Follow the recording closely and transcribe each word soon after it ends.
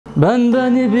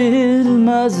Beni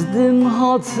bilmezdim,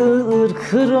 hatır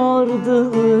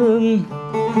kırardım.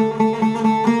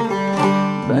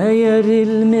 Meğer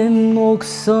ilmim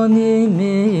noksan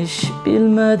imiş,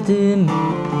 bilmedim.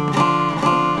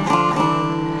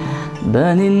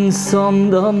 Ben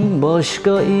insandan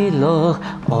başka ilah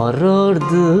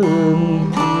arardım.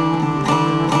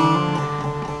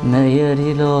 Meğer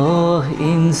ilah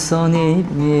insan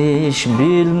imiş,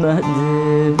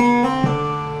 bilmedim.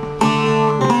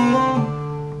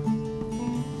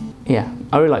 Yeah,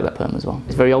 I really like that poem as well.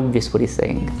 It's very obvious what he's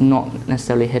saying, not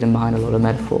necessarily hidden behind a lot of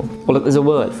metaphor. Well, look, there's a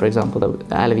word, for example, that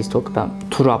the Alevis talk about,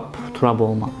 turab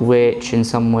olma, which in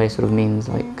some way sort of means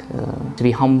like to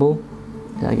be humble.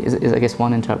 Is I guess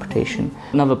one interpretation.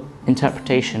 Another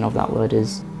interpretation of that word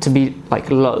is to be like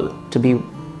low, to be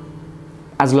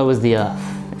as low as the earth,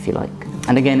 if you like.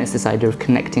 And again, it's this idea of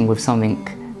connecting with something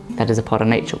that is a part of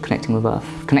nature, connecting with earth,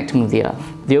 connecting with the earth.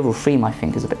 The overall theme, I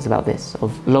think, is about this,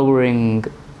 of lowering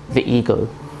the ego,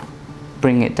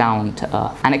 bringing it down to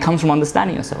earth. And it comes from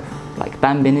understanding yourself. Like,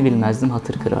 beni bilmezdim,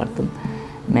 hatır kırardım.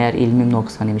 Meğer ilmim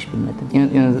noksan imiş, bilmedim. You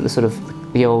know,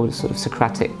 the old sort of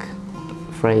Socratic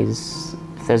phrase,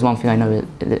 if there's one thing I know,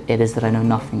 it is that I know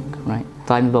nothing, right?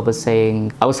 Daimi'yim was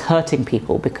saying, I was hurting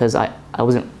people because I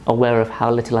wasn't aware of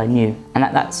how little I knew. And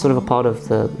that's sort of a part of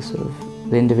the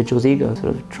individual's ego,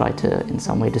 sort of try to, in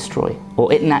some way, destroy.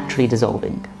 Or it naturally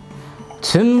dissolving.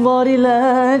 Tüm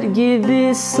vadiler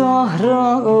gibi,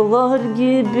 sahralar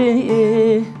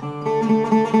gibi,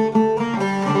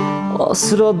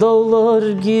 Sıra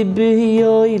dağlar gibi,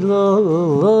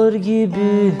 yaylalar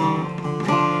gibi,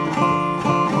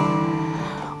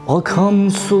 Akan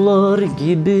sular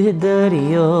gibi,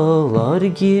 deryalar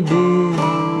gibi,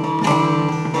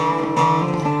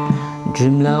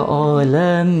 Cümle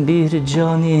âlem bir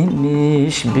can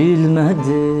imiş,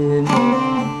 bilmedim.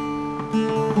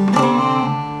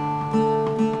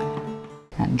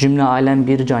 Cümle âlem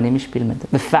bir can imiş, bilmedim.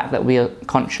 The fact that we are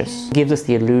conscious gives us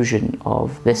the illusion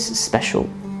of this specialty,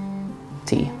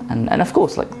 and of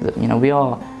course, like, you know, we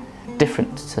are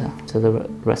different to the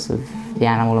rest of the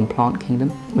animal and plant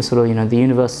kingdom. We're sort of, you know, the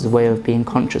universe's way of being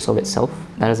conscious of itself.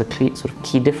 That is a sort of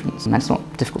key difference, and it's not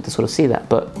difficult to sort of see that.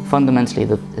 But fundamentally,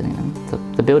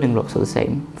 the building blocks are the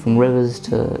same, from rivers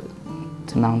to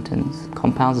mountains.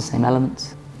 Compounds the same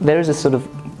elements. There is a sort of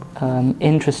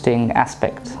interesting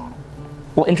aspect,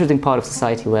 or interesting part of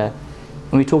society where,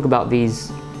 when we talk about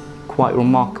these quite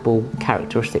remarkable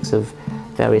characteristics of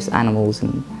various animals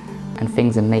and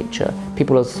things in nature,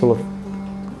 people are sort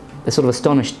of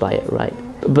astonished by it, right?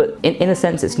 But in a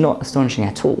sense, it's not astonishing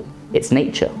at all. It's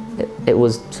nature. It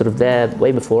was sort of there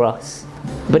way before us.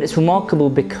 But it's remarkable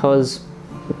because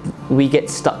we get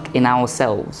stuck in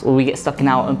ourselves, or we get stuck in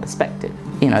our own perspective.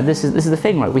 You know, this is the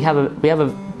thing, right? We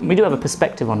do have a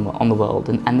perspective on the world,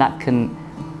 and that can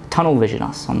tunnel vision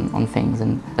us on things,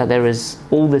 and that there is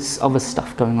all this other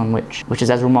stuff going on which is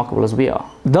as remarkable as we are.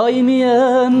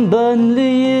 Daimi'yim,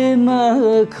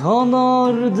 benliğime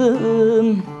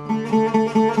kanardım.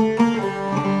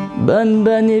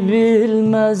 Beni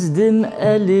bilmezdim,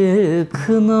 eli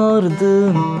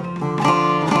kınardım.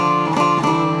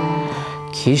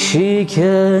 Kişi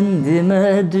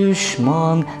kendime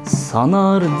düşman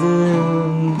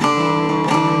sanardım.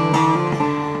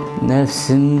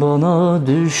 Nefsim bana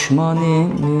düşman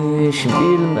imiş,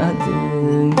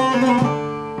 bilmedim.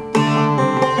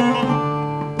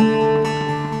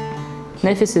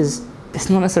 Nefis it's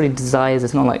not necessarily desires,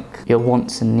 it's not like your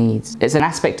wants and needs. It's an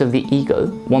aspect of the ego,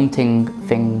 wanting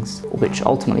things which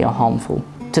ultimately are harmful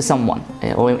to someone.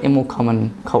 Or in more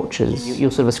common cultures,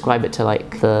 you'll sort of ascribe it to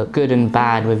like the good and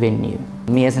bad within you.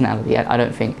 Me as an Alevi, I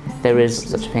don't think there is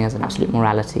such a thing as an absolute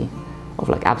morality of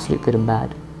like absolute good and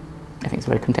bad. I think it's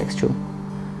very contextual.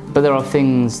 But there are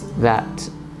things that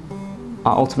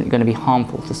are ultimately going to be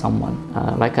harmful to someone.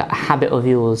 Like a habit of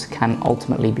yours can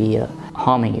ultimately be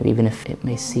harming you, even if it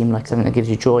may seem like something that gives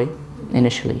you joy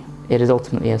initially. It is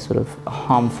ultimately a sort of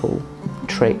harmful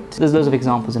trait. There's loads of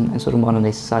examples in sort of modern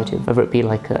day society, whether it be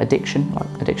like addiction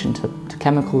to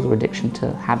chemicals, or addiction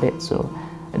to habits, or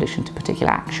addiction to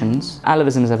particular actions.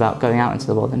 Alevism is about going out into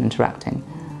the world and interacting.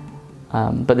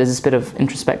 But there's this bit of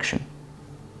introspection.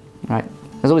 Right?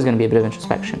 There's always going to be a bit of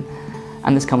introspection,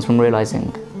 and this comes from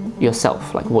realizing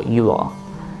yourself, like what you are.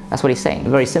 That's what he's saying.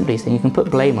 Very simply, he's saying you can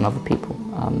put blame on other people,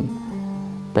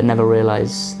 but never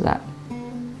realize that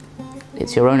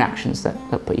it's your own actions that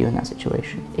put you in that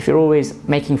situation. If you're always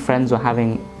making friends or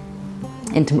having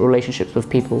intimate relationships with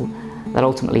people that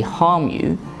ultimately harm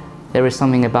you, there is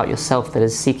something about yourself that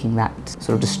is seeking that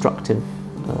sort of destructive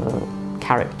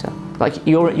character. Like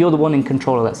you're the one in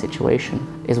control of that situation,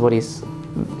 is what he's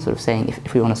sort of saying,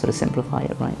 if we want to sort of simplify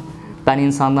it, right? Ben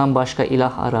insandan başka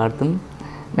ilah arardım.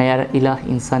 Meğer İlah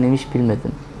imiş,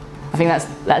 bilmedim. I think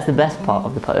that's the best part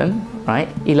of the poem, right?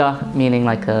 Ilah meaning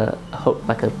like a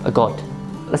god.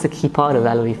 That's a key part of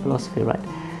Alevi philosophy, right?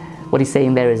 What he's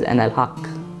saying there is en el haq,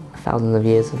 thousands of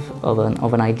years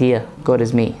of an idea. God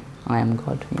is me. I am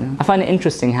God. You know? I find it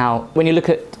interesting how when you look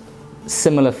at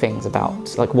similar things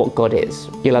about like what God is,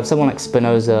 you'll have someone like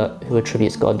Spinoza who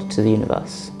attributes God to the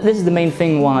universe. This is the main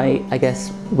thing why, I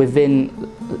guess, within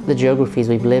the geographies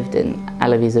we've lived in,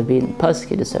 Alevis have been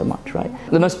persecuted so much, right?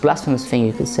 The most blasphemous thing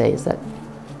you could say is that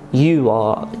you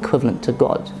are equivalent to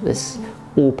God, this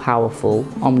all-powerful,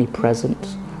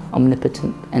 omnipresent,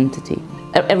 omnipotent entity.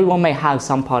 Everyone may have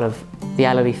some part of the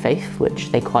Alevi faith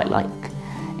which they quite like.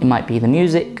 It might be the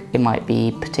music, it might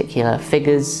be particular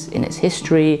figures in its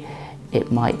history, it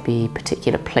might be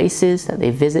particular places that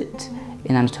they visit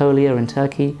in Anatolia or in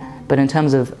Turkey. But in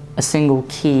terms of a single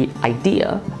key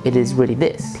idea, it is really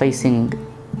this, placing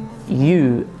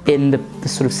you in the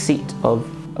sort of seat of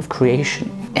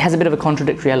creation. It has a bit of a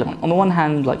contradictory element. On the one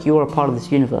hand, like, you're a part of this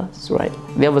universe, right?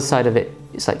 The other side of it,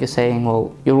 it's like you're saying,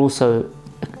 well, you're also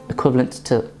equivalent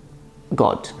to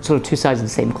God. Sort of two sides of the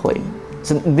same coin.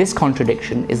 So this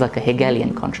contradiction is like a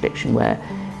Hegelian contradiction where,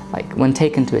 like, when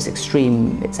taken to its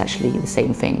extreme, it's actually the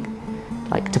same thing.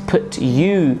 Like, to put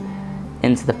you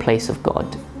into the place of God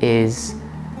is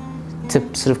to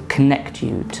sort of connect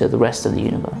you to the rest of the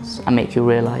universe and make you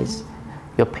realize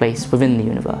your place within the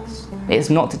universe. It's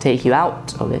not to take you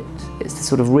out of it, it's to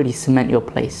sort of really cement your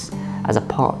place as a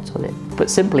part of it. But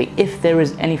simply, if there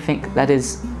is anything that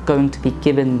is going to be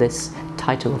given this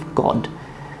title of God,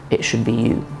 it should be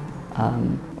you.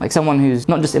 Like someone who's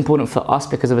not just important for us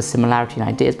because of a similarity in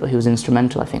ideas, but who was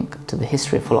instrumental, I think, to the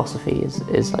history of philosophy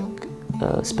is like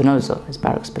Spinoza, is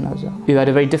Baruch Spinoza, who had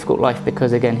a very difficult life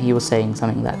because, again, he was saying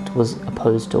something that was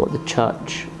opposed to what the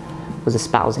church was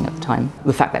espousing at the time.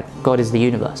 The fact that God is the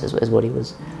universe is what he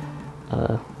was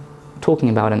talking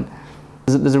about, and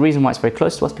there's a reason why it's very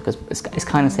close to us, because it's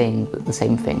kind of saying the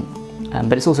same thing,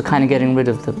 but it's also kind of getting rid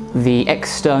of the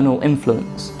external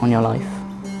influence on your life.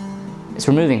 It's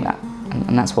removing that,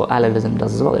 and that's what Alevism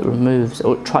does as well. It removes,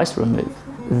 or it tries to remove,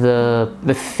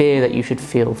 the fear that you should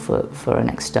feel for an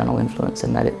external influence,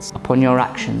 and that it's upon your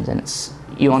actions, and it's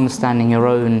you understanding your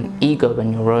own ego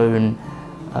and your own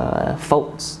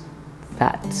faults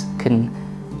that can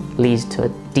lead to a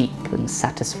deep and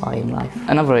satisfying life.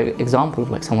 Another example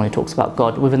of like someone who talks about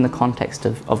God within the context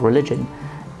of religion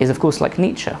is, of course, like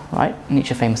Nietzsche, right?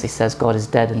 Nietzsche famously says God is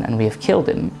dead and we have killed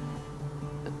him.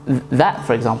 That,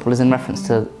 for example, is in reference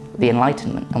to the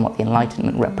Enlightenment and what the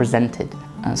Enlightenment represented.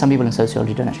 Some people in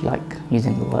sociology don't actually like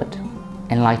using the word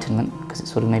Enlightenment because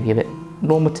it's sort of maybe a bit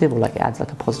normative, or like it adds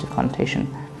like a positive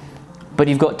connotation. But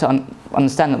you've got to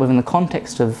understand that within the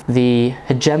context of the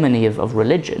hegemony of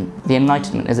religion, the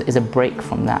Enlightenment is a break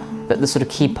from that. But the sort of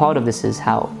key part of this is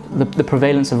how the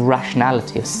prevalence of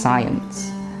rationality, of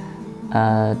science,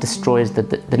 destroys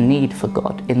the need for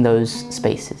God in those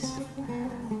spaces.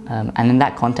 And in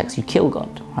that context, you kill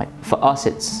God, right? For us,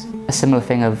 it's a similar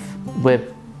thing of we're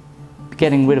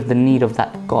getting rid of the need of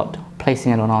that God,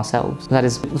 placing it on ourselves. That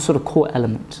is the sort of core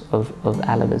element of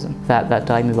Alevism that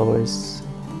Daimi is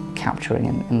capturing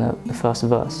in the first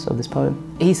verse of this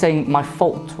poem. He's saying, my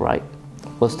fault, right,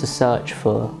 was to search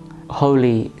for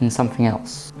holy in something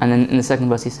else. And then in the second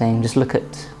verse, he's saying, just look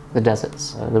at the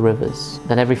deserts, the rivers,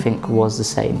 that everything was the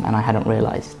same and I hadn't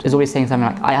realized. He's always saying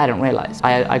something like, I hadn't realized,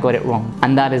 I got it wrong.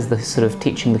 And that is the sort of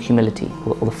teaching the humility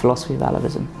or the philosophy of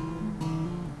Alevism.